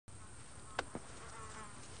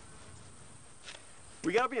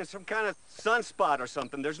We gotta be in some kind of sunspot or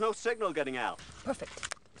something. There's no signal getting out.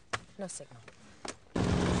 Perfect. No signal.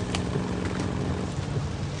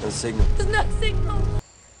 No signal. There's no signal.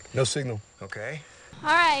 No signal. Okay. All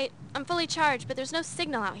right, I'm fully charged, but there's no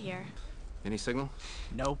signal out here. Any signal?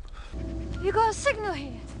 Nope. You got a signal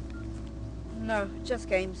here? No, just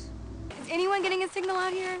games. Is anyone getting a signal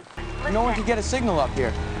out here? No one can get a signal up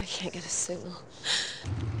here. I can't get a signal.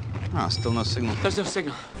 Oh, still no signal. There's no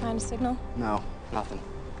signal. Find a signal? No, nothing.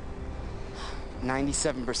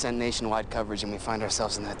 97% nationwide coverage, and we find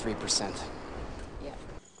ourselves in that 3%. Yeah.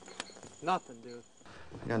 Nothing, dude.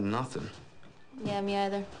 I got nothing. Yeah, me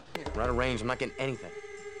either. We're out of range. I'm not getting anything.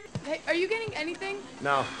 Hey, are you getting anything?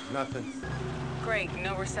 No, nothing. Great,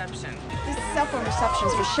 no reception. This cell phone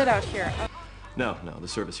reception's for shit out here. No, the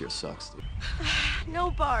service here sucks, dude.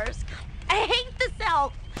 No bars. I hate the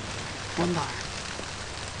cell. One bar.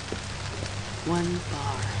 One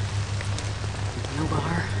bar. No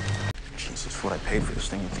bar. Jesus, what I paid for this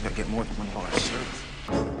thing, you think I'd get more than $1 of service?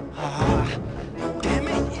 Damn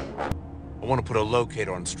it! I want to put a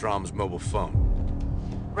locator on Strom's mobile phone.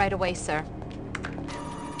 Right away, sir.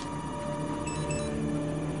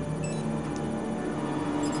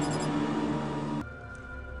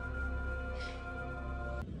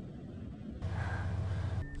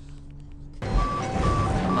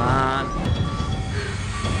 Come on.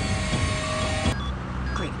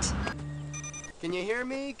 Great. Can you hear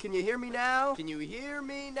me? Can you hear me now? Can you hear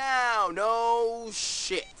me now? No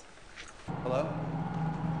shit. Hello?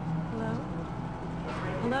 Hello?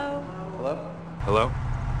 Hello? Hello? Hello?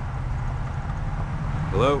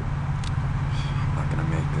 Hello? I'm not gonna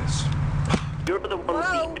make this. You're the one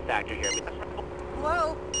Whoa. with the factor here.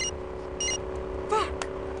 Whoa. Fuck.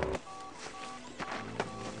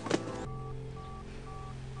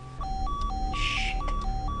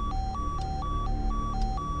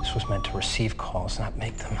 This was meant to receive calls, not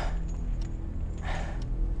make them.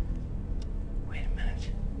 Wait a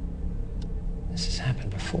minute. This has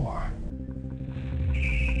happened before.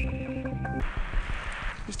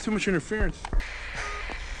 There's too much interference.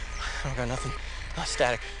 I don't got nothing. Oh,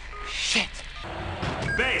 static. Shit.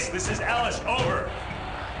 Base, this is Ellis, over.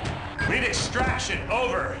 We need extraction,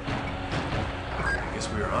 over. I guess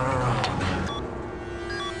we are on our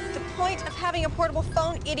own. The point of having a portable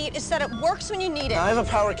phone, idiot, is that it works when you need it. I have a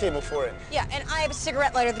power cable for it. Yeah, and I have a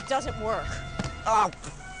cigarette lighter that doesn't work. Oh.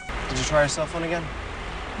 Did you try your cell phone again?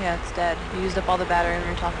 Yeah, it's dead. You used up all the battery when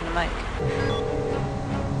you were talking to Mike.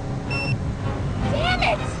 Damn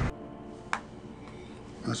it!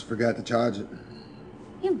 Must have forgot to charge it.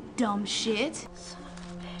 You dumb shit. Son of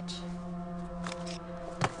a bitch.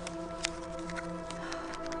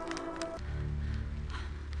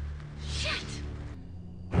 Shit!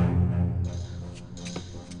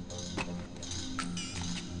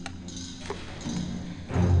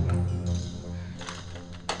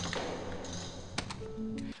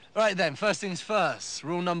 Right then, first things first.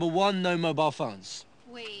 Rule number 1, no mobile phones.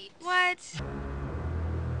 Wait. What?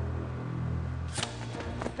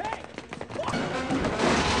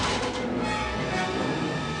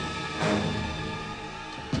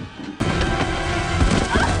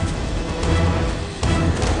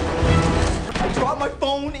 I dropped my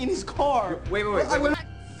phone in his car. Wait. I went...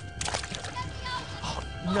 Oh,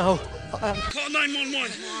 no. Call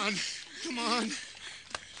 911. Come on.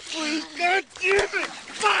 Please, God damn it!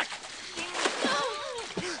 Fuck!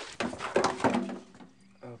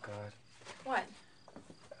 Oh, God. What?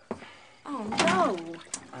 Oh, no.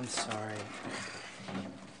 I'm sorry.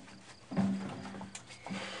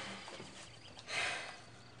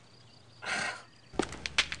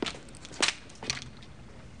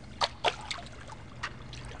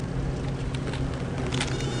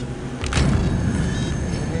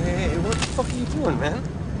 Hey, what the fuck are you doing, man?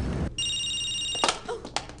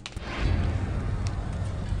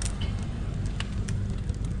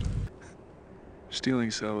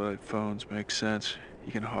 Stealing cellular phones makes sense.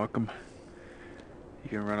 You can hawk them. You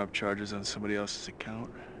can run up charges on somebody else's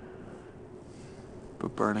account.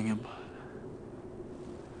 But burning them...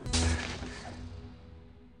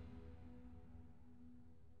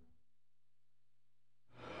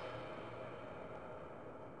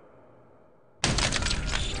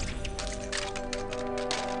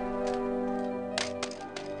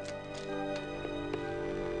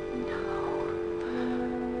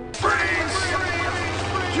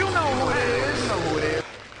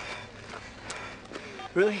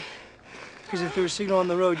 Really? Because if there was a signal on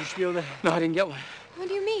the road, you should be able to... No, I didn't get one. What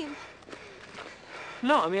do you mean?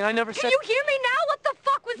 No, I mean, I never said... Can you hear me now? What the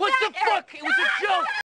fuck was What that? the fuck? It was a joke!